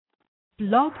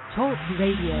Blog Talk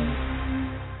Radio.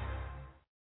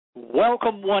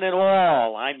 Welcome, one and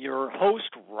all. I'm your host,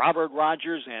 Robert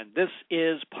Rogers, and this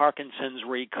is Parkinson's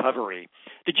Recovery.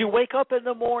 Did you wake up in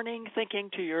the morning thinking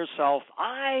to yourself,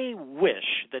 I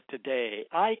wish that today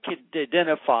I could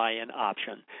identify an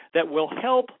option that will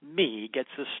help me get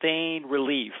sustained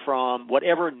relief from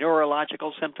whatever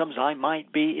neurological symptoms I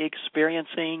might be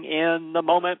experiencing in the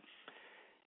moment?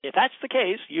 If that's the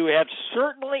case, you have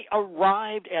certainly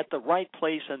arrived at the right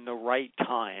place and the right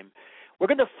time. We're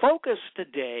going to focus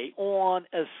today on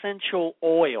essential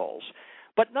oils,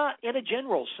 but not in a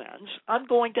general sense. I'm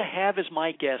going to have as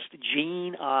my guest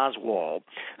Jean Oswald,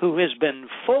 who has been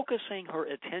focusing her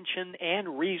attention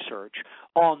and research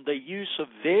on the use of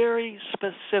very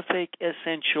specific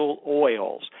essential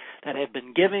oils that have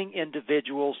been giving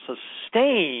individuals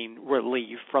sustained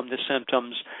relief from the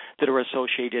symptoms that are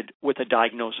associated with the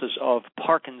diagnosis of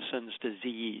Parkinson's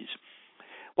disease.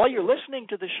 While you're listening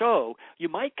to the show, you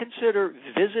might consider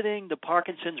visiting the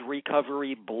Parkinson's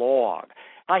Recovery blog.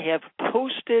 I have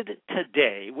posted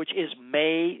today, which is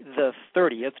May the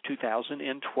 30th,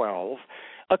 2012,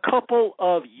 a couple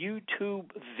of YouTube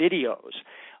videos.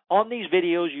 On these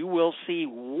videos, you will see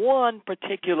one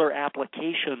particular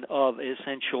application of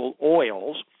essential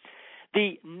oils.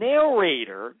 The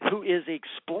narrator who is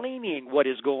explaining what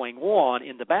is going on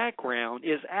in the background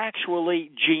is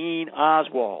actually Jean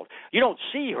Oswald. You don't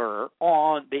see her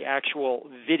on the actual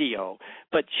video,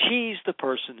 but she's the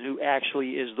person who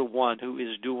actually is the one who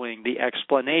is doing the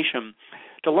explanation.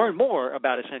 To learn more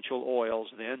about essential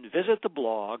oils, then, visit the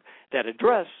blog. That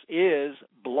address is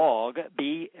blog,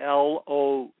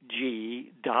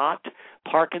 B-L-O-G,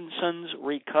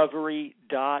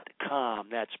 parkinsonsrecovery.com.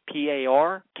 That's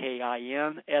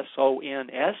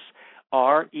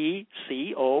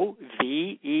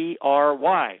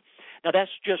PARKINSONSRECOVERY. Now,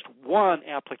 that's just one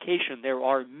application. There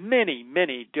are many,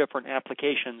 many different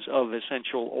applications of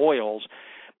essential oils,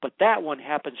 but that one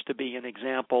happens to be an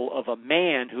example of a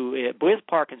man who, with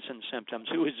Parkinson's symptoms,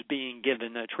 who is being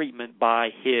given a treatment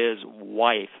by his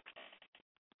wife.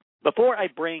 Before I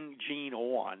bring Jean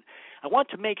on, I want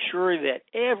to make sure that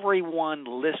everyone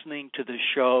listening to the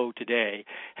show today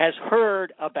has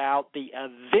heard about the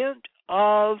event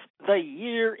of the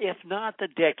year, if not the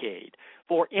decade,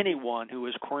 for anyone who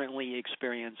is currently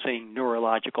experiencing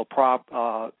neurological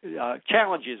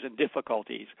challenges and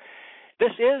difficulties.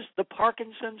 This is the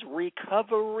Parkinson's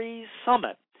Recovery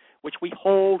Summit, which we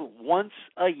hold once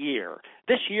a year.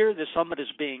 This year, the summit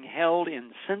is being held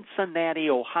in Cincinnati,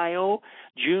 Ohio,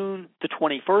 June the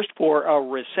 21st for a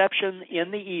reception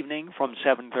in the evening from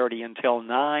 7:30 until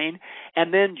 9,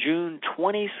 and then June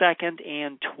 22nd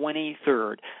and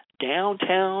 23rd,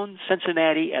 downtown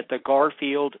Cincinnati at the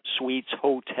Garfield Suites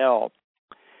Hotel.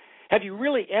 Have you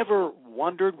really ever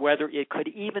wondered whether it could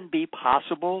even be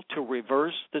possible to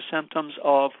reverse the symptoms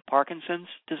of Parkinson's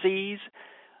disease?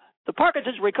 The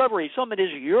Parkinson's Recovery Summit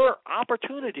is your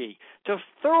opportunity to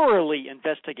thoroughly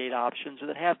investigate options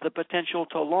that have the potential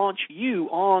to launch you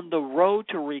on the road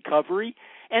to recovery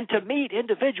and to meet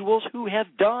individuals who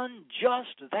have done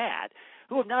just that,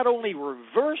 who have not only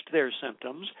reversed their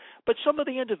symptoms, but some of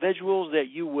the individuals that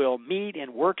you will meet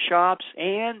in workshops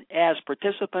and as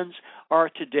participants are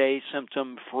today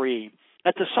symptom-free.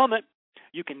 At the summit,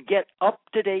 you can get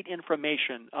up-to-date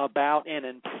information about an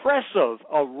impressive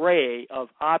array of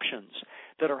options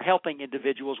that are helping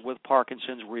individuals with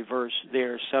Parkinson's reverse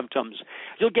their symptoms.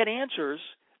 You'll get answers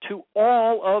to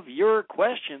all of your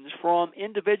questions from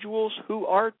individuals who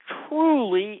are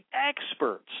truly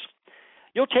experts.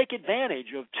 You'll take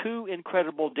advantage of 2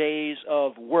 incredible days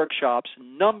of workshops,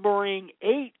 numbering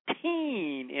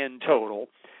 18 in total.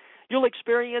 You'll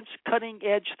experience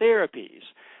cutting-edge therapies.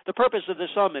 The purpose of the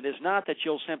summit is not that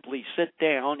you'll simply sit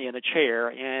down in a chair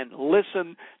and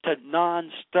listen to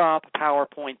nonstop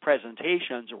PowerPoint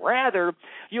presentations. Rather,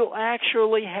 you'll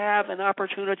actually have an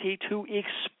opportunity to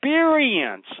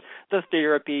experience the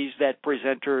therapies that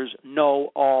presenters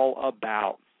know all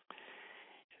about.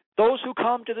 Those who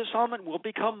come to the summit will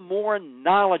become more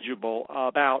knowledgeable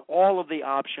about all of the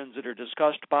options that are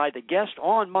discussed by the guest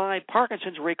on my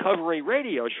Parkinson's Recovery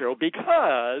radio show,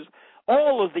 because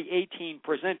all of the 18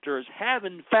 presenters have,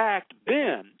 in fact,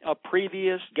 been a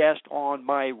previous guest on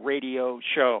my radio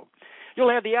show.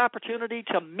 You'll have the opportunity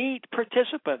to meet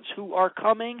participants who are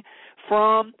coming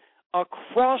from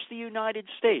across the United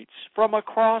States, from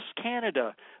across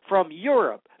Canada, from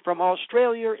Europe, from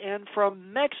Australia, and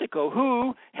from Mexico,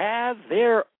 who have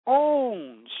their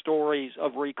own stories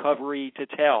of recovery to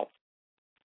tell.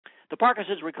 The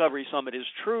Parkinson's Recovery Summit is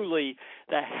truly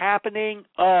the happening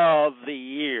of the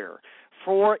year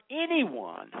for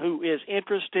anyone who is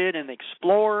interested in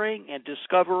exploring and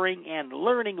discovering and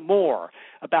learning more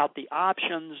about the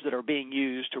options that are being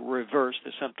used to reverse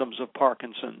the symptoms of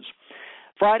Parkinson's.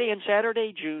 Friday and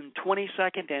Saturday, June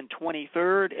 22nd and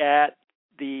 23rd at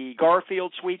the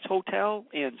Garfield Suites Hotel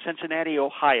in Cincinnati,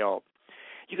 Ohio.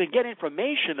 You can get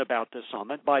information about the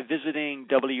summit by visiting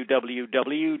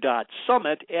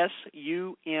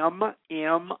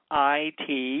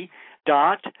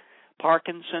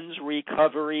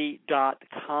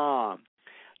www.summit.parkinsonsrecovery.com.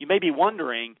 You may be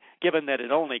wondering, given that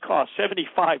it only costs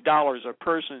 $75 a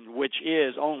person, which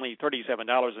is only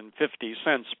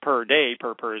 $37.50 per day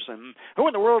per person, who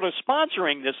in the world is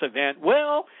sponsoring this event?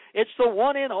 Well, it's the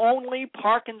one and only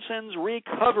Parkinson's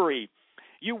Recovery.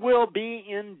 You will be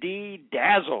indeed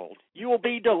dazzled. You will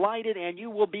be delighted, and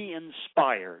you will be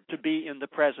inspired to be in the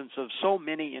presence of so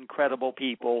many incredible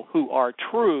people who are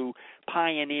true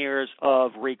pioneers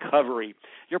of recovery.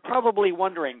 You're probably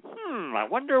wondering, I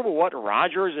wonder what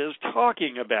Rogers is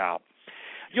talking about.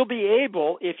 You'll be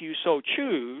able, if you so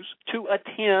choose, to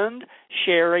attend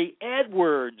Sherry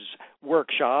Edwards'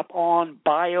 workshop on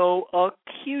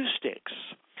bioacoustics.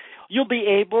 You'll be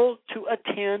able to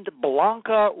attend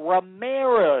Blanca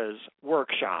Ramirez's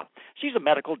workshop. She's a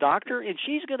medical doctor, and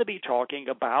she's going to be talking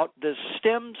about the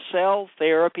stem cell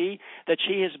therapy that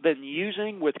she has been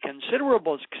using with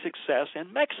considerable success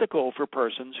in Mexico for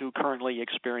persons who currently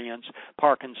experience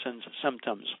Parkinson's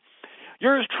symptoms.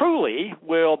 Yours truly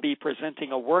will be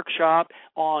presenting a workshop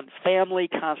on family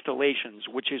constellations,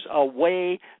 which is a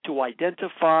way to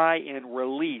identify and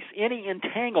release any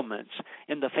entanglements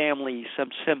in the family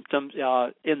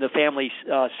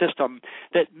system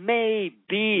that may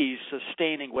be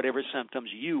sustaining whatever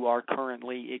symptoms you are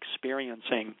currently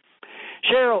experiencing.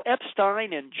 Cheryl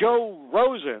Epstein and Joe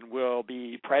Rosen will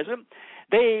be present.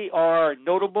 They are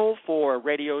notable for a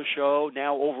radio show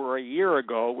now over a year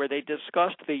ago where they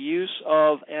discussed the use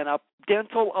of a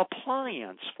dental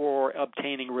appliance for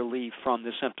obtaining relief from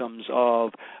the symptoms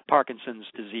of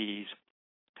Parkinson's disease.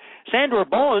 Sandra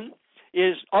Bowen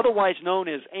is otherwise known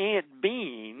as Aunt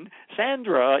Bean.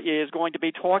 Sandra is going to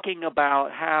be talking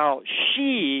about how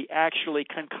she actually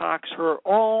concocts her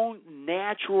own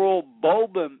natural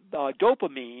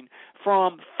dopamine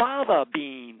from fava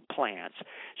bean plants.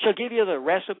 She'll give you the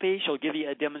recipe, she'll give you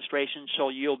a demonstration, so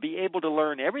you'll be able to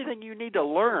learn everything you need to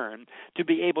learn to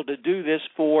be able to do this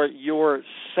for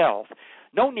yourself.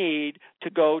 No need to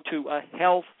go to a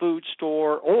health food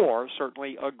store or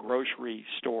certainly a grocery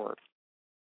store.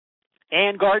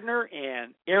 Ann Gardner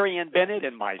and Arian Bennett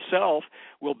and myself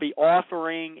will be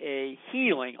offering a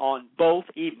healing on both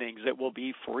evenings that will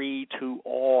be free to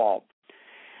all.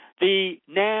 The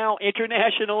now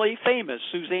internationally famous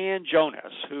Suzanne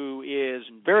Jonas, who is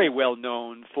very well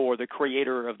known for the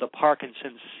creator of the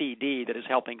Parkinson's CD that is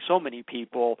helping so many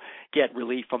people get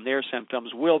relief from their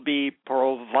symptoms, will be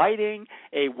providing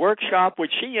a workshop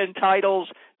which she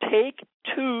entitles Take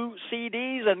 2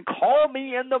 CDs and Call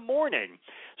Me in the Morning.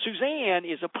 Suzanne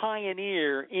is a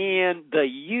pioneer in the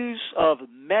use of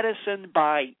medicine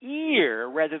by ear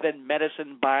rather than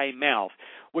medicine by mouth,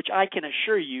 which I can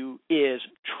assure you is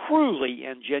truly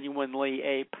and genuinely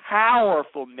a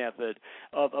powerful method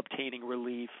of obtaining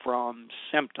relief from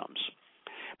symptoms.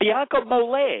 Bianca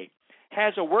Mollet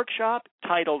has a workshop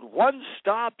titled One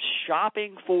Stop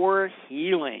Shopping for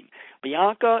Healing.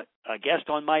 Bianca, a guest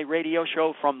on my radio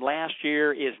show from last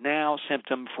year, is now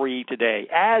symptom-free today,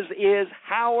 as is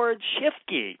Howard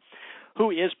Schiffke,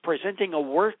 who is presenting a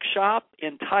workshop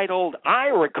entitled I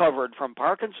Recovered from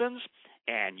Parkinson's,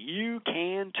 and You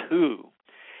Can Too.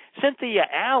 Cynthia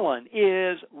Allen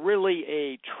is really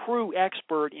a true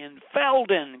expert in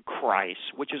Feldenkrais,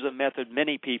 which is a method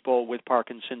many people with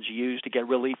Parkinson's use to get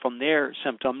relief from their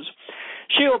symptoms.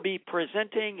 She'll be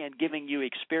presenting and giving you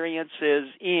experiences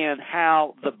in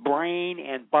how the brain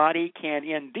and body can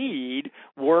indeed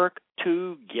work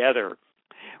together.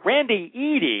 Randy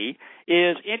Eady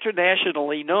is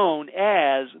internationally known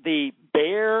as the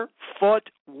Barefoot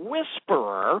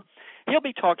Whisperer. He'll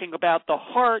be talking about the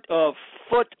heart of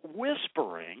foot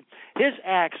whispering. His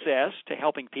access to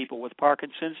helping people with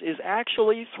Parkinson's is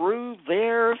actually through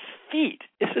their feet.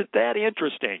 Isn't that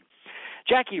interesting?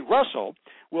 Jackie Russell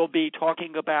will be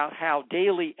talking about how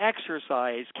daily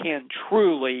exercise can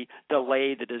truly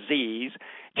delay the disease.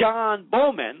 John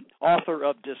Bowman, author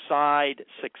of Decide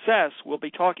Success, will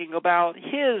be talking about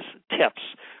his tips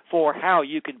for how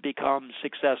you can become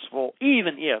successful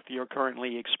even if you're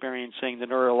currently experiencing the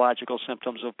neurological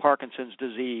symptoms of Parkinson's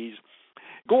disease.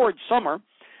 Gord Summer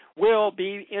will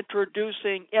be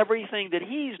introducing everything that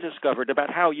he's discovered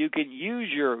about how you can use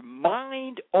your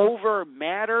mind over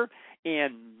matter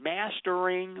in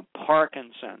Mastering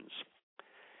Parkinson's.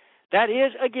 That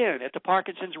is, again, at the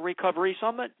Parkinson's Recovery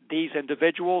Summit. These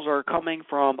individuals are coming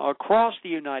from across the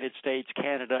United States,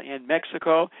 Canada, and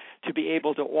Mexico to be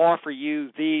able to offer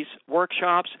you these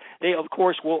workshops. They, of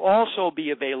course, will also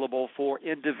be available for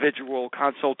individual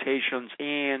consultations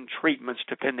and treatments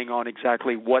depending on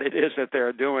exactly what it is that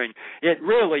they're doing. It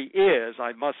really is,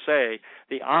 I must say,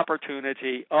 the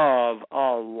opportunity of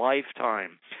a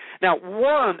lifetime. Now,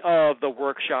 one of the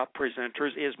workshop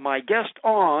presenters is my guest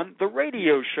on the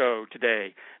radio show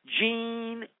today,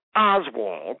 Gene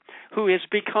Oswald, who has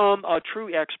become a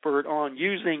true expert on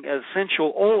using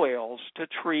essential oils to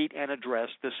treat and address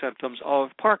the symptoms of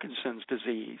Parkinson's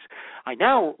disease. I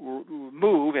now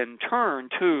move and turn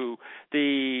to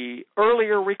the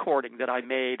earlier recording that I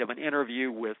made of an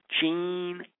interview with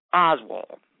Gene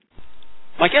Oswald.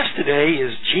 My guest today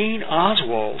is Gene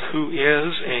Oswald, who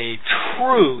is a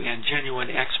true and genuine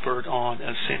expert on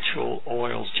essential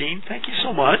oils. Gene, thank you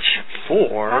so much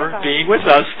for being with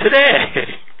us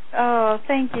today. Oh,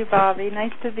 thank you, Bobby.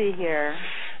 Nice to be here.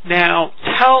 Now,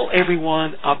 tell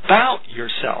everyone about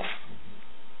yourself.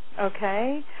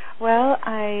 Okay. Well,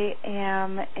 I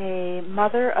am a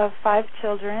mother of 5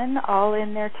 children, all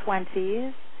in their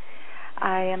 20s.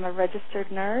 I am a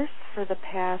registered nurse for the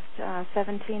past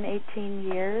 17,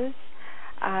 18 years.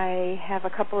 I have a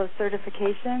couple of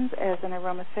certifications as an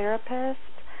aromatherapist.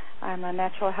 I'm a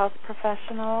natural health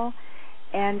professional,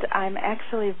 and I'm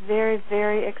actually very,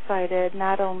 very excited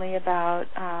not only about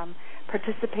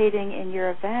participating in your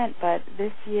event, but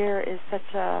this year is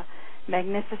such a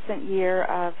magnificent year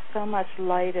of so much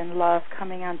light and love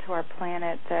coming onto our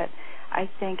planet that I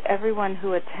think everyone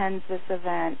who attends this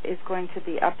event is going to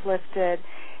be uplifted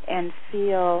and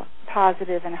feel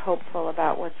positive and hopeful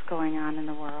about what's going on in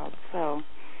the world. So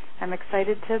I'm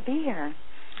excited to be here.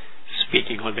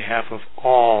 Speaking on behalf of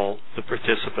all the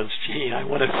participants, Gene, I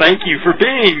want to thank you for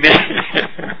being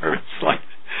there. It's like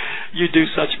you do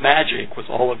such magic with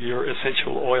all of your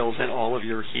essential oils and all of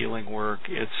your healing work.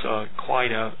 It's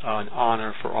quite an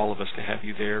honor for all of us to have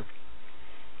you there.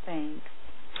 Thanks.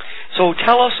 So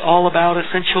tell us all about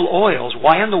essential oils.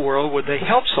 Why in the world would they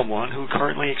help someone who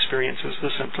currently experiences the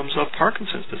symptoms of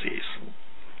Parkinson's disease?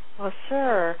 Well,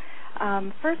 sure.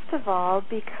 First of all,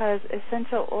 because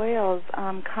essential oils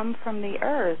come from the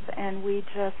earth, and we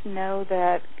just know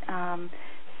that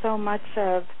so much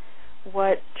of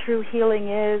what true healing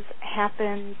is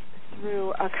happens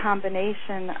through a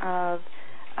combination of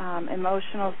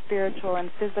emotional, spiritual, and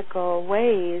physical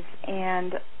ways.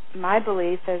 And my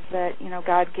belief is that,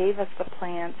 God gave us the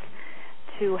plants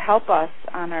to help us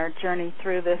on our journey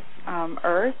through this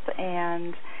earth,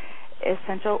 and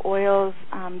essential oils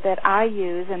that I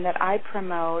use and that I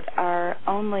promote are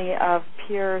only of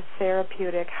pure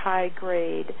therapeutic high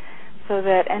grade, so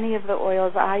that any of the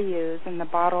oils I use and the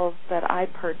bottles that I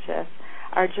purchase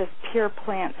are just pure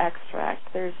plant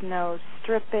extract. There's no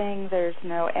stripping, there's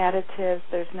no additives,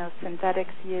 there's no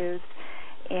synthetics used,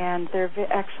 and they're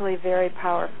actually very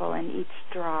powerful in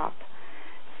each drop.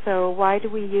 So why do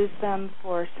we use them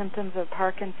for symptoms of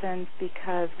Parkinson's?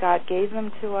 Because God gave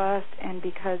them to us and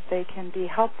because they can be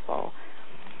helpful.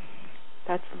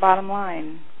 That's the bottom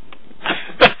line.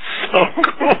 That's so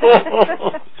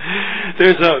cool.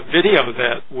 There's a video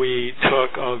that we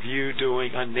took of you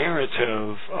doing a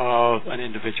narrative of an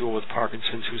individual with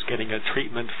Parkinson's who's getting a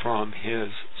treatment from his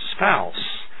spouse.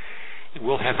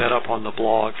 We'll have that up on the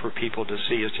blog for people to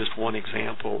see as just one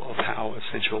example of how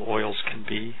essential oils can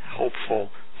be helpful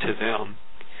to them.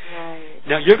 Right.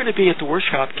 Now, you're going to be at the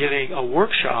workshop giving a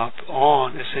workshop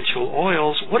on essential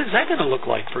oils. What is that going to look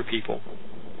like for people?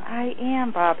 I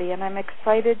am, Bobby, and I'm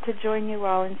excited to join you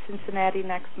all in Cincinnati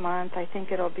next month. I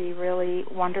think it'll be really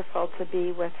wonderful to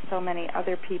be with so many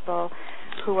other people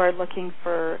who are looking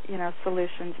for,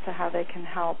 solutions to how they can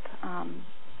help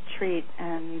treat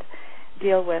and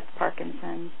deal with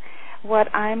Parkinson's.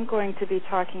 What I'm going to be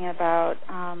talking about,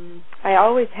 I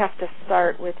always have to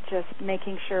start with just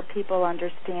making sure people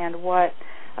understand what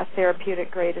a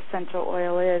therapeutic grade essential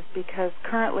oil is, because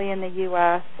currently in the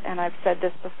U.S., and I've said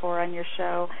this before on your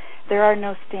show, there are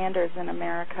no standards in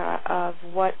America of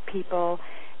what people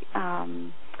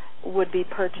would be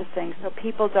purchasing. So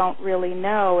people don't really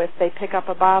know if they pick up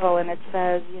a bottle and it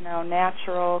says,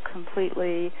 natural,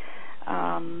 completely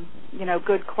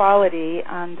good quality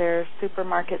on their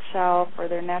supermarket shelf or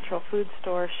their natural food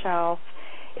store shelf.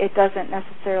 It doesn't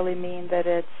necessarily mean that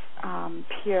it's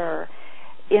pure.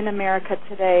 In America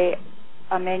today,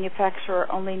 a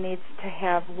manufacturer only needs to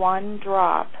have 1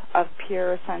 drop of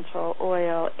pure essential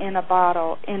oil in a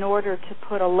bottle in order to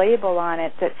put a label on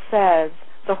it that says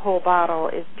the whole bottle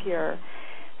is pure.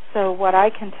 So what I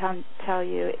can tell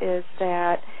you is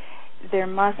that there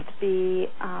must be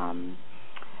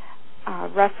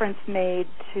reference made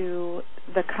to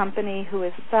the company who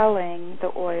is selling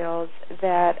the oils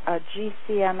that a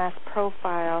GCMS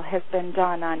profile has been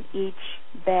done on each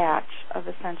batch of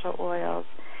essential oils.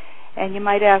 And you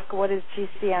might ask, what is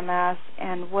GCMS?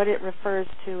 And what it refers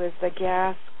to is the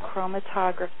gas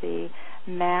chromatography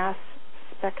mass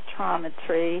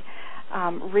spectrometry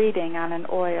reading on an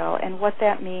oil. And what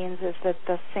that means is that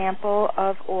the sample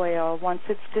of oil, once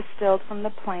it's distilled from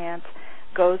the plant,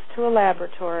 goes to a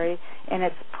laboratory and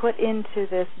it's put into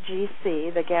this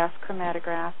GC, the gas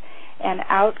chromatograph, and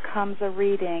out comes a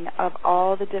reading of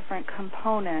all the different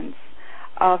components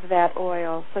of that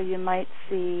oil. So you might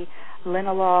see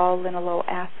linalool, linalool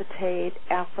acetate,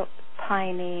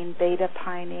 alpha-pinene,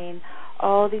 beta-pinene,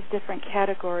 all these different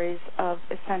categories of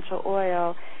essential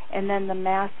oil, and then the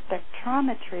mass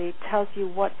spectrometry tells you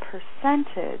what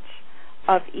percentage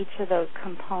of each of those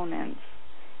components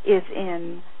is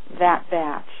in that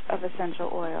batch of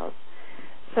essential oils.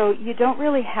 So you don't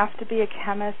really have to be a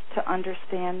chemist to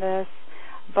understand this,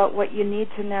 but what you need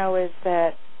to know is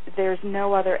that there's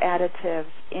no other additives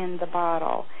in the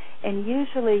bottle. And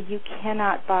usually you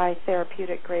cannot buy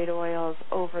therapeutic grade oils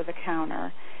over the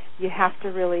counter. You have to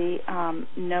really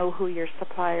know who your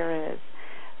supplier is.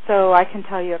 So I can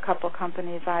tell you a couple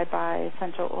companies I buy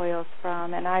essential oils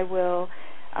from, and I will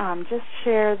just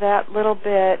share that little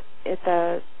bit at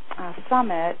the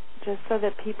summit just so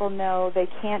that people know they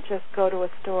can't just go to a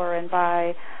store and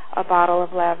buy a bottle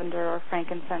of lavender or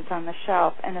frankincense on the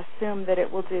shelf and assume that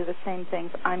it will do the same things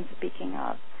I'm speaking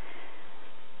of.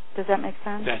 Does that make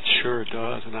sense? That sure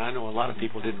does, and I know a lot of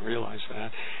people didn't realize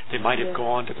that. They might have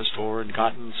gone to the store and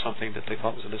gotten something that they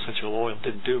thought was an essential oil,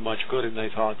 didn't do much good, and they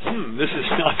thought, this is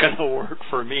not going to work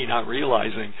for me, not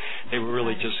realizing they were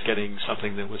really just getting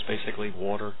something that was basically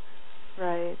water.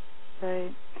 Right,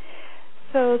 right.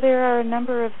 So there are a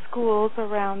number of schools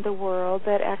around the world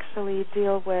that actually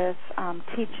deal with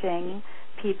teaching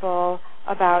people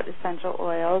about essential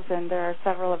oils, and there are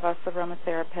several of us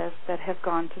aromatherapists that have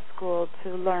gone to school to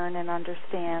learn and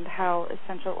understand how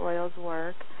essential oils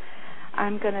work.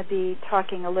 I'm going to be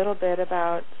talking a little bit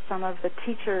about some of the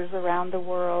teachers around the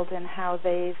world and how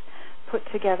they've put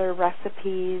together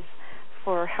recipes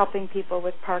for helping people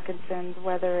with Parkinson's,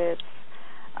 whether it's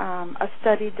a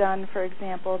study done, for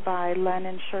example, by Len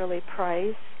and Shirley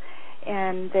Price,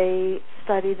 and they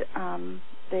studied,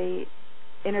 they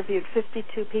interviewed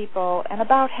 52 people, and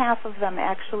about half of them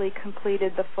actually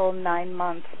completed the full 9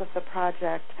 months of the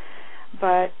project.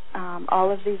 But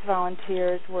all of these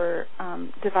volunteers were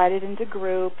divided into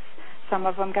groups. Some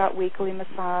of them got weekly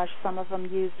massage. Some of them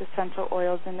used essential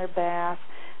oils in their bath.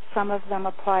 Some of them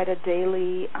applied a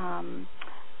daily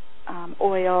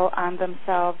oil on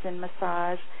themselves in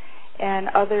massage, and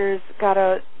others got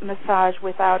a massage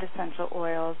without essential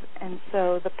oils. And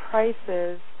so the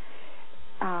prices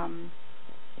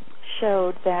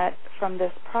showed that from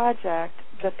this project,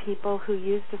 the people who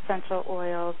used essential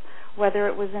oils, whether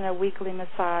it was in a weekly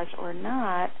massage or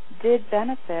not, did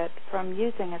benefit from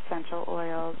using essential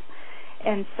oils.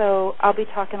 And so I'll be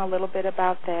talking a little bit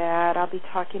about that. I'll be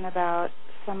talking about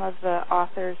some of the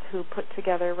authors who put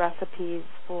together recipes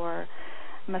for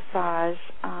massage,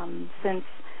 since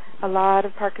a lot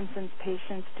of Parkinson's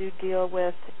patients do deal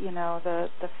with, the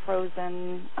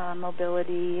frozen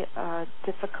mobility,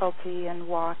 difficulty in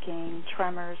walking,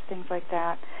 tremors, things like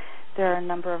that. There are a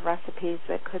number of recipes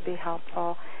that could be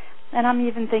helpful. And I'm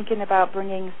even thinking about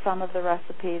bringing some of the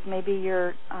recipes. Maybe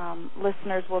your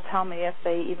listeners will tell me if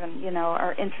they even,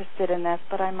 are interested in this,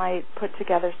 but I might put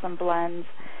together some blends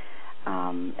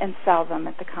and sell them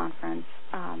at the conference.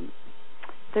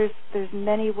 There's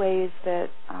many ways that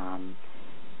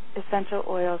essential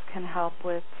oils can help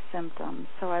with symptoms.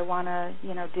 So I want to,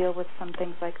 deal with some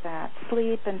things like that.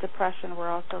 Sleep and depression were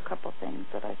also a couple things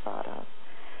that I thought of.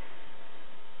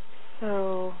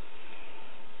 So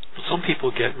some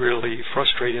people get really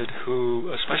frustrated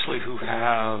especially who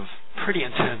have pretty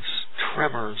intense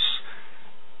tremors.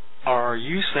 Are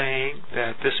you saying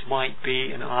that this might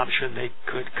be an option they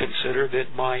could consider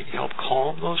that might help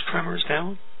calm those tremors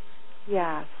down?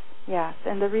 Yes.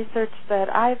 And the research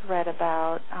that I've read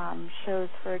about shows,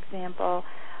 for example,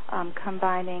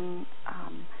 combining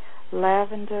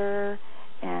lavender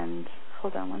and,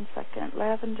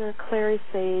 lavender, clary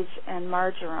sage, and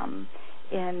marjoram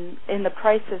in the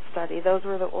Price's study. Those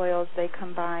were the oils they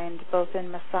combined both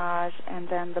in massage and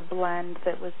then the blend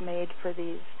that was made for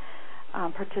these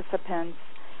participants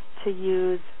to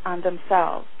use on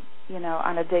themselves,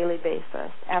 on a daily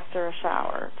basis after a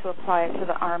shower, to apply it to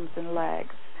the arms and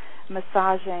legs.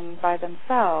 Massaging by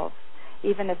themselves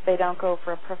even if they don't go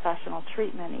for a professional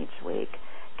treatment each week,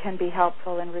 can be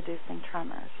helpful in reducing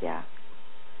tremors. Yeah.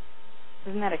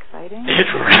 Isn't that exciting? It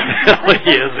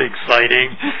really is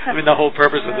exciting. I mean, the whole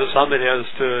purpose of the summit is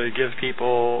to give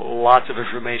people lots of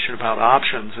information about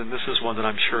options, and this is one that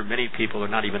I'm sure many people are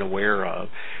not even aware of.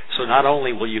 So not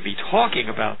only will you be talking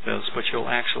about this, but you'll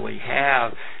actually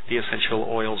have the essential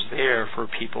oils there for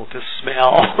people to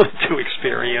smell, to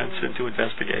experience, and to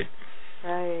investigate.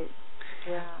 Right,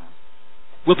 yeah.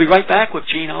 We'll be right back with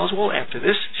Gene Oswald after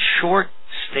this short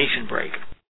station break.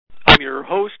 I'm your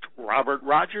host, Robert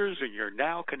Rogers, and you're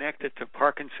now connected to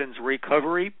Parkinson's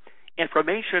Recovery.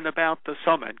 Information about the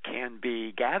summit can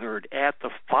be gathered at the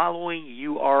following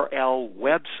URL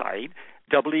website,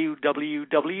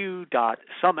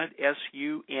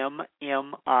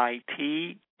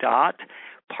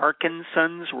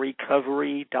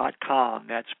 www.summit.parkinsonsrecovery.com.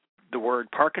 That's the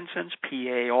word Parkinson's,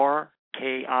 Parkinsons,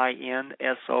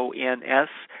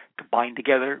 combined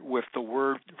together with the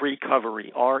word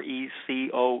recovery, Recovery.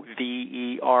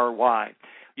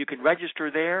 You can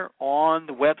register there on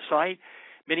the website.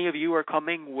 Many of you are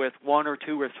coming with one or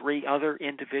two or three other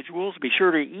individuals. Be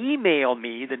sure to email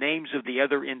me the names of the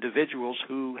other individuals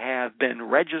who have been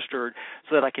registered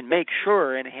so that I can make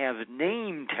sure and have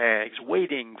name tags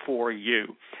waiting for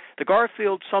you. The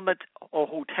Garfield Summit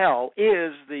Hotel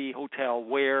is the hotel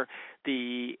where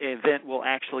the event will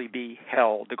actually be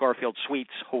held, the Garfield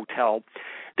Suites Hotel.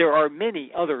 There are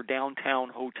many other downtown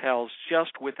hotels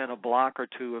just within a block or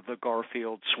two of the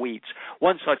Garfield Suites.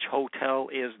 One such hotel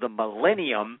is the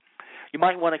Millennium. You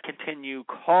might want to continue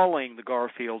calling the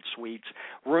Garfield Suites.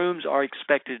 Rooms are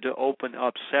expected to open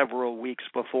up several weeks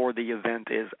before the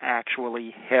event is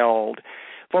actually held.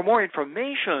 For more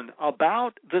information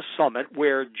about the summit,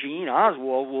 where Gene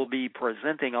Oswald will be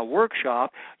presenting a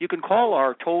workshop, you can call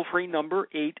our toll-free number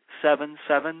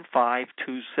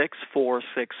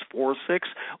 877-526-4646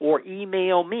 or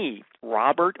email me,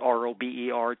 Robert,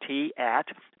 R-O-B-E-R-T, at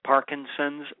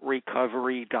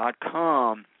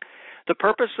parkinsonsrecovery.com. The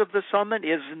purpose of the summit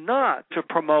is not to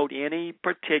promote any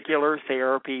particular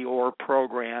therapy or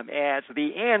program as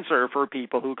the answer for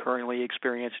people who currently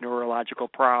experience neurological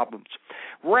problems.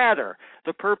 Rather,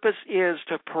 the purpose is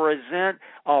to present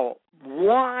a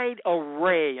wide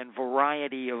array and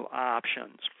variety of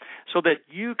options so that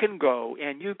you can go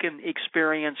and you can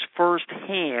experience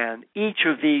firsthand each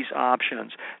of these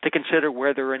options to consider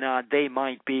whether or not they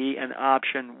might be an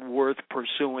option worth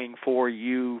pursuing for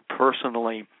you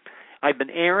personally. I've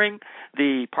been airing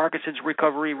the Parkinson's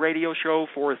Recovery radio show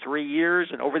for 3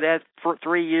 years, and over that for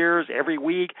 3 years, every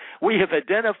week, we have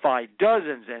identified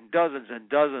dozens and dozens and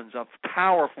dozens of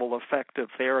powerful, effective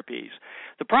therapies.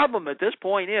 The problem at this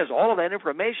point is all of that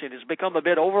information has become a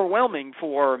bit overwhelming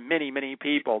for many, many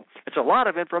people. It's a lot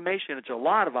of information. It's a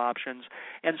lot of options.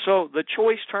 And so the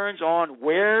choice turns on,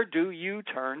 where do you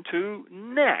turn to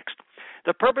next?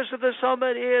 The purpose of the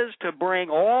summit is to bring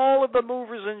all of the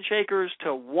movers and shakers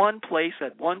to one place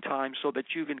at one time so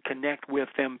that you can connect with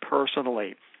them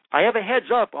personally. I have a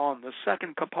heads up on the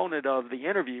second component of the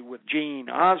interview with Gene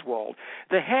Oswald.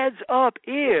 The heads up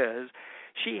is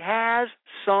she has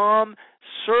some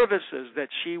services that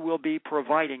she will be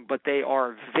providing, but they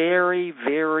are very,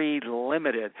 very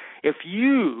limited. If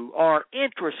you are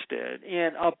interested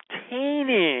in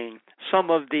obtaining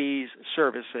some of these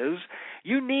services,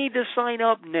 you need to sign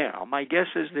up now. My guess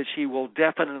is that she will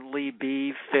definitely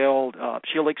be filled up.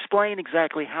 She'll explain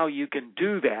exactly how you can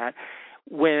do that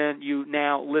when you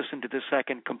now listen to the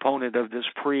second component of this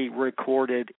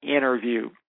pre-recorded interview.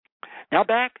 Now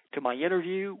back to my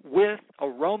interview with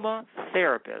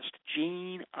aromatherapist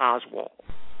Gene Oswald.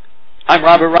 I'm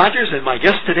Robert Rogers, and my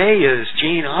guest today is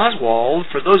Gene Oswald.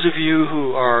 For those of you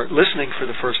who are listening for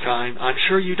the first time, I'm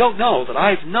sure you don't know that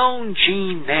I've known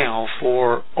Gene now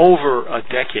for over a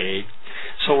decade,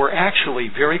 so we're actually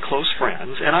very close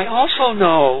friends. And I also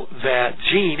know that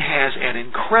Gene has an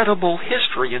incredible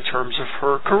history in terms of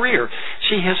her career.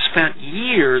 She has spent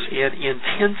years in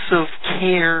intensive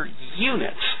care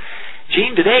units.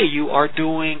 Gene, today you are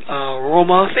doing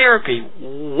aromatherapy.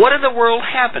 What in the world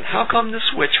happened? How come the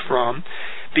switch from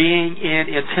being in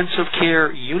intensive care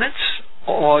units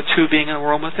to being an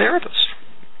aromatherapist?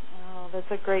 Oh, that's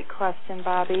a great question,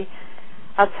 Bobby.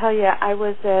 I'll tell you, I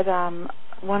was at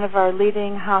one of our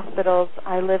leading hospitals.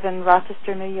 I live in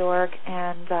Rochester, New York,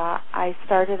 and I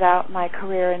started out my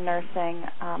career in nursing.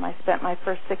 I spent my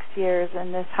first 6 years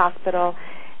in this hospital.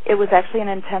 It was actually an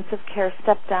intensive care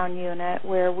step-down unit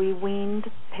where we weaned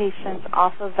patients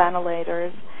off of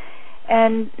ventilators.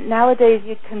 And nowadays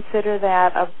you'd consider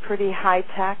that a pretty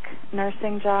high-tech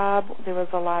nursing job. There was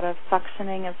a lot of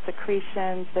suctioning of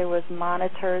secretions. There was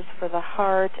monitors for the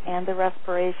heart and the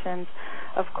respirations.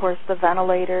 Of course, the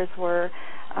ventilators were,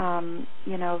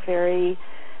 very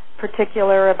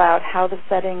particular about how the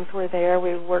settings were there.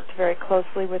 We worked very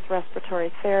closely with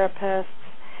respiratory therapists.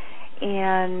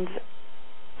 And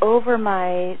over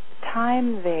my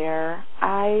time there,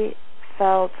 I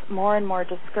felt more and more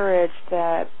discouraged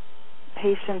that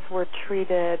patients were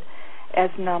treated as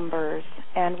numbers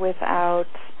and without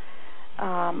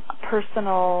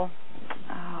personal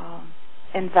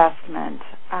investment.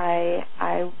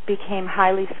 I became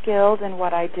highly skilled in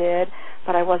what I did,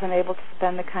 but I wasn't able to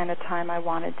spend the kind of time I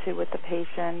wanted to with the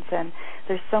patients. And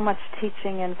there's so much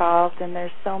teaching involved, and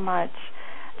there's so much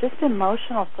just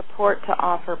emotional support to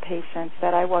offer patients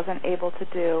that I wasn't able to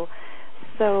do.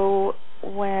 So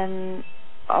when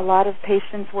a lot of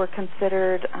patients were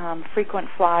considered frequent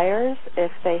flyers,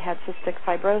 if they had cystic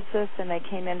fibrosis and they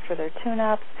came in for their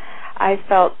tune-ups, I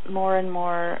felt more and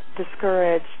more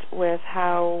discouraged with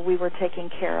how we were taking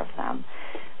care of them.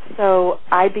 So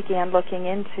I began looking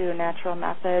into natural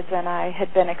methods, and I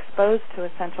had been exposed to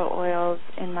essential oils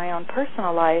in my own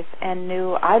personal life and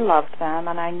knew I loved them,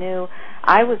 and I knew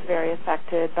I was very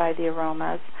affected by the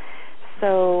aromas.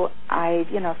 So I,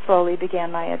 slowly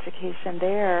began my education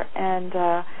there,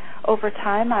 and over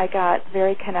time I got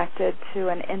very connected to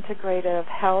an integrative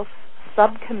health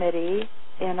subcommittee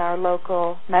in our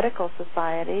local medical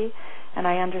society, and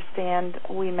I understand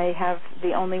we may have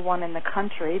the only one in the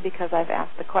country because I've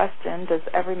asked the question, does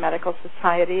every medical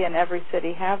society in every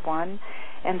city have one?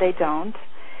 And they don't.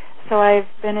 So I've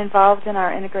been involved in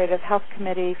our integrative health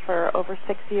committee for over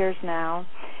 6 years now,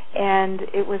 and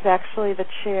it was actually the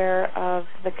chair of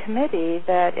the committee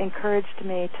that encouraged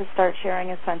me to start sharing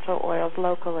essential oils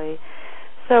locally.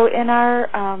 So in our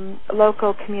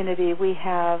local community, we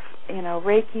have,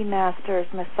 Reiki masters,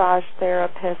 massage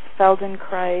therapists,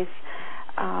 Feldenkrais,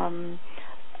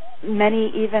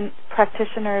 many even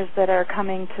practitioners that are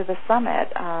coming to the summit,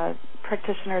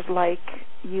 practitioners like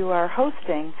you are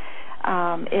hosting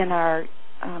in our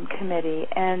committee,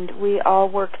 and we all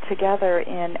work together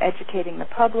in educating the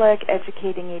public,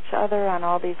 educating each other on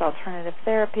all these alternative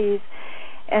therapies.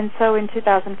 And so in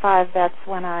 2005, that's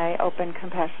when I opened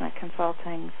Compassionate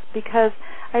Consulting, because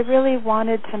I really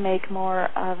wanted to make more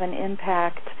of an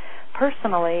impact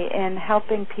personally in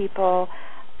helping people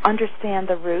understand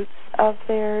the roots of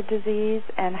their disease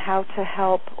and how to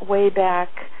help way back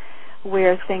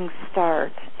where things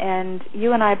start. And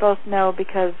you and I both know,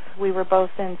 because we were both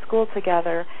in school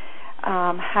together,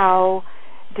 how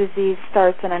disease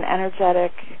starts in an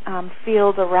energetic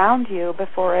field around you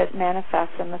before it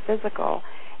manifests in the physical.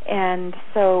 And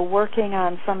so working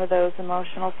on some of those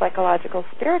emotional, psychological,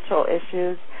 spiritual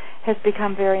issues has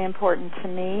become very important to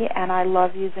me, and I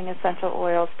love using essential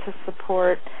oils to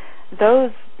support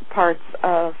those parts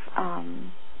of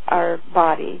our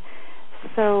body.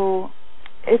 So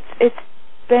it's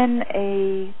been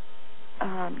a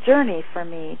journey for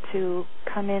me to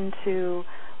come into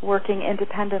working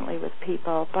independently with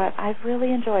people, but I've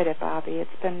really enjoyed it, Bobby. It's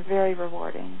been very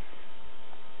rewarding.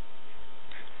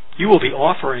 You will be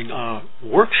offering a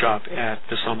workshop at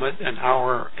the summit, an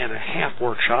hour-and-a-half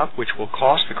workshop, which will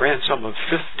cost the grand sum of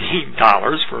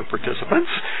 $15 for participants.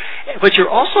 But you're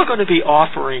also going to be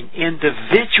offering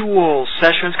individual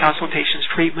sessions, consultations,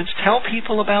 treatments. Tell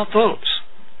people about those.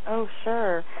 Oh,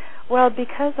 sure. Well,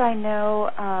 because I know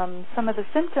some of the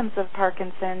symptoms of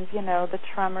Parkinson's, the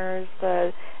tremors,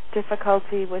 the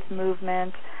difficulty with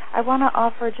movement, I want to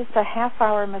offer just a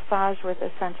half-hour massage with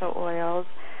essential oils.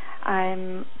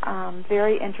 I'm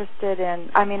very interested in,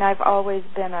 I've always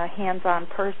been a hands-on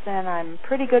person. I'm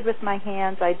pretty good with my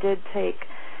hands. I did take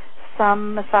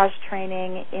some massage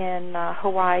training in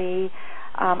Hawaii.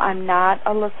 I'm not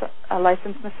a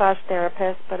licensed massage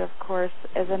therapist, but of course,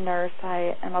 as a nurse,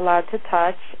 I am allowed to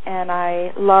touch, and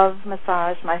I love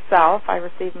massage myself. I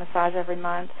receive massage every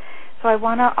month. So I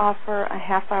want to offer a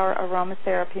half-hour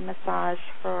aromatherapy massage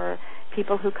for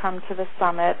people who come to the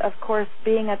summit. Of course,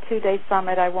 being a 2-day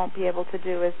summit, I won't be able to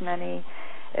do as many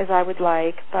as I would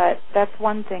like, but that's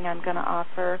one thing I'm going to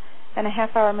offer. And a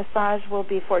half-hour massage will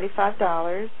be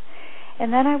 $45.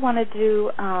 And then I want to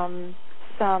do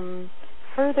some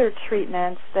further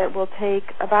treatments that will take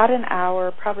about an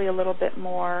hour, probably a little bit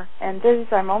more. And this,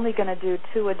 I'm only going to do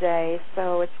 2 a day,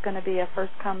 so it's going to be a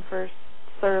first-come,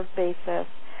 first-served basis.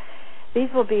 These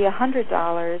will be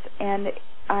 $100, and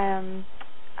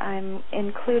I'm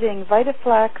including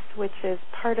VitaFlex, which is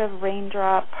part of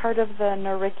Raindrop, part of the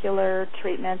neuricular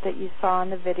treatment that you saw in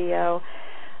the video,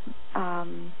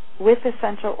 with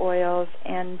essential oils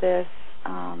and this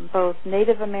both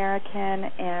Native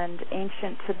American and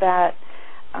ancient Tibet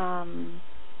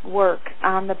work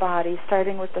on the body,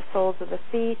 starting with the soles of the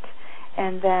feet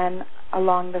and then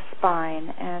along the spine.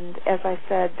 And as I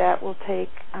said, that will take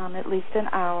at least an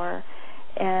hour,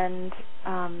 and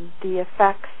the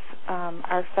effects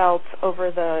are felt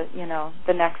over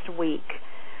the next week.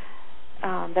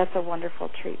 That's a wonderful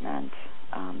treatment,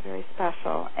 very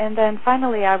special. And then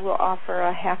finally, I will offer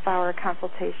a half-hour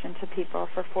consultation to people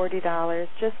for $40,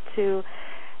 just to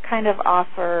kind of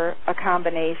offer a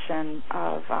combination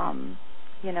of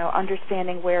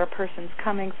understanding where a person's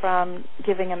coming from,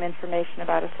 giving them information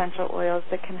about essential oils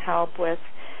that can help with,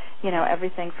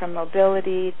 everything from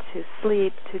mobility to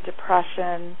sleep to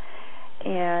depression.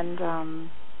 And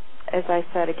as I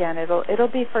said again, it'll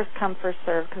be first come, first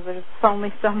serve, because there's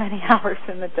only so many hours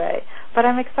in the day. But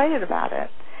I'm excited about it.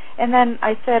 And then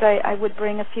I said I would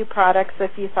bring a few products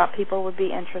if you thought people would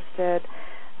be interested.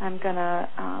 I'm going to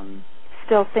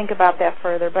still think about that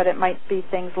further, but it might be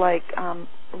things like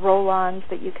roll-ons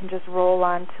that you can just roll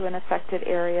onto an affected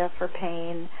area for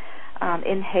pain,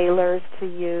 inhalers to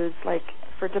use like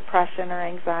for depression or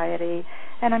anxiety,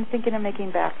 and I'm thinking of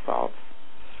making bath salts.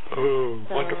 Oh,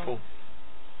 so. Wonderful.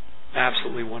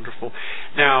 Absolutely wonderful.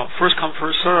 Now, first come,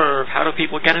 first serve. How do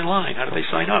people get in line? How do they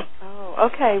sign up? Oh,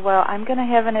 okay. Well, I'm going to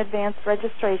have an advanced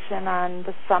registration on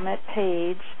the Summit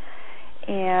page,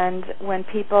 and when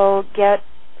people get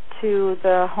to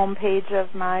the homepage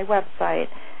of my website,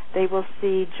 they will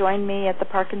see Join Me at the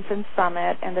Parkinson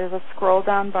Summit, and there's a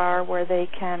scroll-down bar where they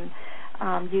can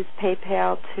use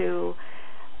PayPal to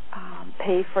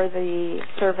pay for the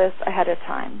service ahead of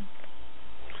time.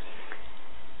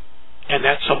 And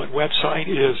that Summit website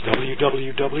is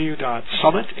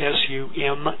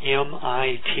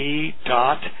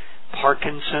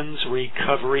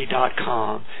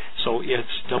www.summit.parkinsonsrecovery.com. So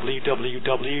it's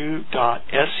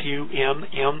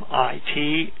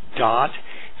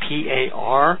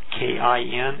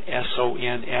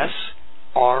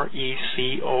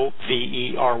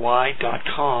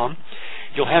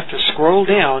You'll have to scroll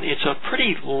down. It's a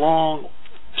pretty long,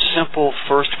 simple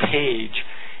first page.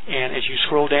 And as you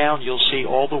scroll down, you'll see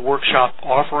all the workshop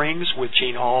offerings with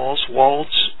Gene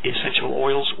Oswald's Essential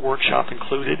Oils workshop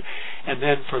included. And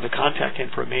then for the contact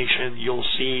information, you'll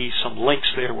see some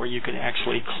links there where you can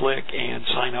actually click and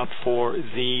sign up for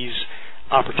these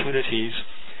opportunities.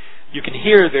 You can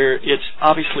hear there it's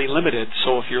obviously limited,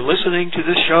 so if you're listening to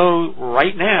this show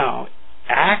right now,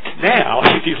 act now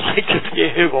if you'd like to be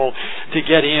able to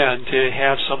get in to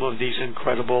have some of these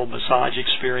incredible massage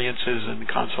experiences and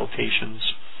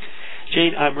consultations.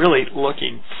 Jane, I'm really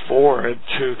looking forward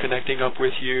to connecting up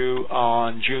with you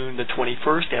on June the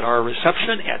 21st at our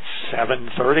reception at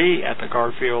 7:30 at the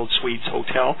Garfield Suites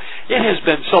Hotel. It has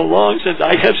been so long since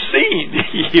I have seen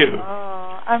you.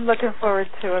 Oh, I'm looking forward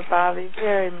to it, Bobby,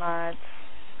 very much.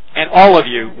 And all of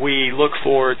you, we look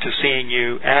forward to seeing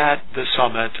you at the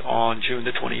summit on June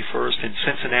the 21st in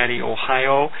Cincinnati,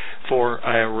 Ohio, for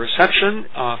a reception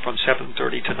from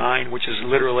 7:30 to 9, which is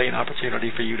literally an opportunity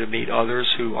for you to meet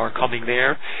others who are coming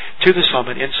there to the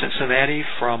summit in Cincinnati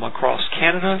from across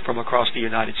Canada, from across the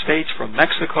United States, from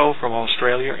Mexico, from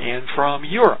Australia, and from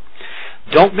Europe.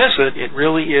 Don't miss it. It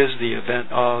really is the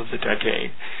event of the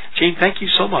decade. Gene, thank you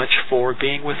so much for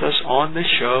being with us on the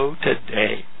show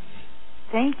today.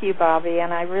 Thank you, Bobby,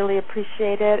 and I really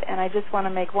appreciate it. And I just want to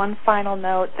make one final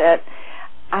note that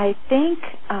I think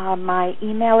my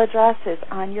email address is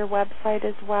on your website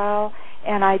as well.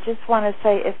 And I just want to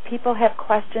say, if people have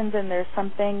questions and there's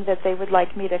something that they would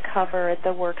like me to cover at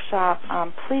the workshop,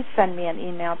 please send me an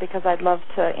email, because I'd love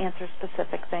to answer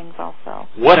specific things also.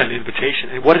 What an invitation.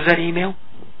 And what is that email?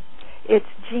 It's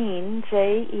Jean,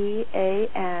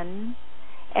 Jean,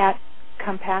 at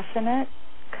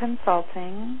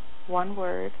compassionateconsulting, one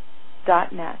word,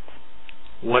 .net.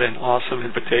 What an awesome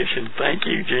invitation. Thank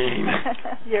you, Jean.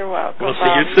 You're welcome. We'll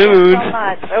see you soon.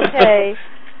 Thanks so much. Okay.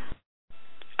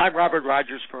 I'm Robert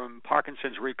Rogers from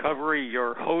Parkinson's Recovery,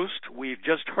 your host. We've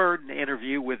just heard an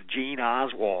interview with Gene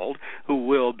Oswald, who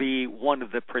will be one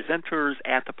of the presenters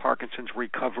at the Parkinson's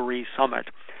Recovery Summit.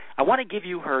 I want to give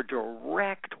you her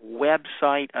direct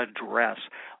website address.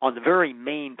 On the very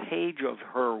main page of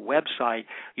her website,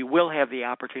 you will have the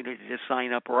opportunity to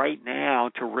sign up right now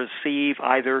to receive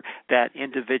either that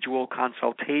individual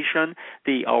consultation,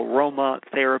 the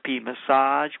aromatherapy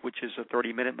massage, which is a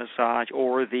 30-minute massage,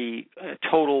 or the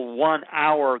total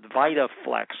 1-hour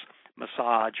VitaFlex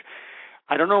massage.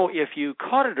 I don't know if you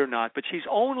caught it or not, but she's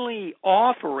only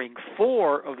offering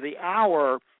 4 of the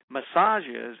hour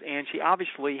massages, and she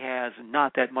obviously has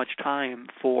not that much time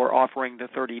for offering the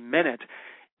 30-minute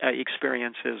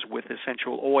experiences with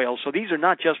essential oils. So these are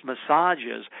not just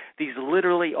massages. These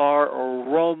literally are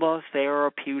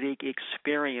aromatherapeutic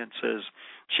experiences.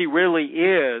 She really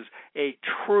is a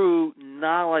true,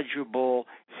 knowledgeable,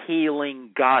 healing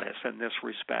goddess in this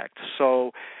respect.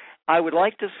 So I would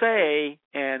like to say,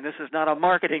 and this is not a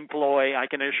marketing ploy, I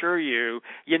can assure you,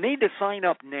 you need to sign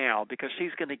up now because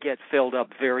she's going to get filled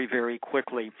up very, very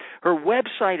quickly. Her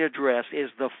website address is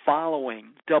the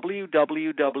following,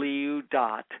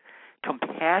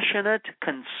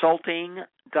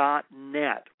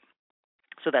 www.compassionateconsulting.net.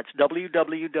 So that's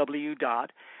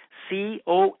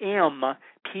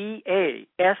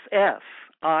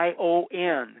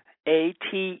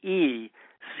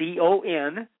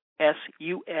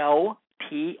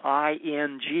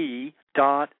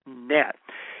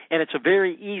And it's a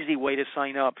very easy way to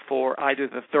sign up for either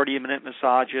the 30-minute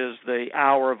massages, the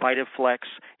hour VitaFlex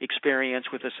experience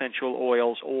with essential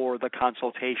oils, or the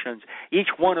consultations. Each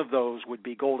one of those would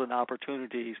be golden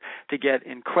opportunities to get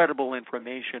incredible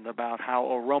information about how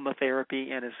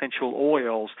aromatherapy and essential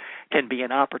oils can be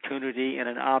an opportunity and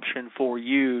an option for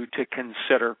you to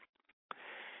consider.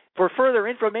 For further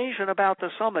information about the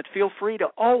summit, feel free to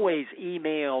always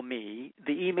email me.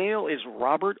 The email is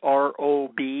Robert,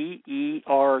 ROBERT,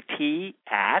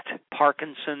 at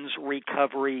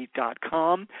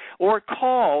parkinsonsrecovery.com, or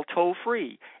call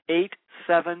toll-free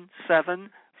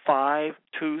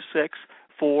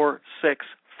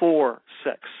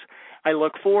 877-526-4646. I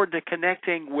look forward to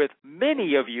connecting with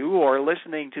many of you who are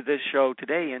listening to this show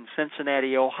today in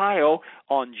Cincinnati, Ohio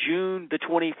on June the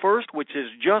 21st, which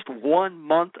is just 1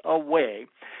 month away.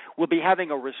 We'll be having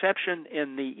a reception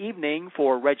in the evening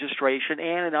for registration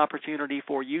and an opportunity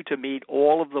for you to meet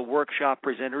all of the workshop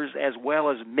presenters as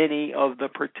well as many of the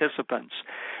participants.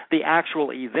 The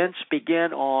actual events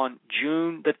begin on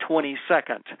June the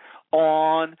 22nd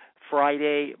on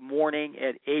Friday morning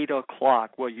at 8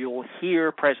 o'clock, where you'll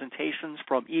hear presentations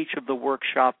from each of the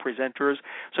workshop presenters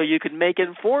so you can make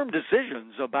informed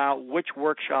decisions about which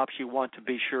workshops you want to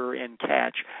be sure and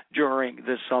catch during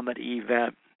the summit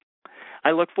event.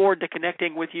 I look forward to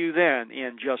connecting with you then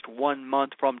in just 1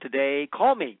 month from today.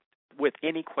 Call me with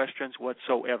any questions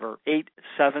whatsoever,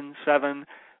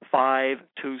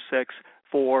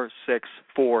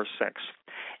 877-526-4646.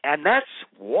 And that's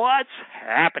what's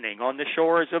happening on the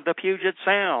shores of the Puget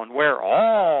Sound, where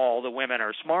all the women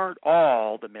are smart,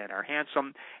 all the men are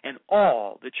handsome, and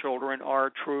all the children are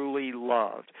truly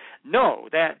loved. Know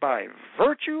that by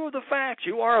virtue of the fact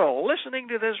you are listening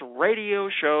to this radio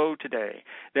show today,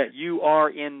 that you are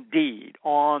indeed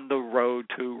on the road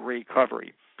to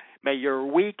recovery. May your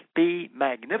week be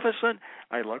magnificent.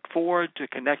 I look forward to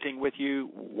connecting with you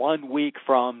 1 week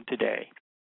from today.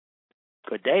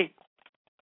 Good day.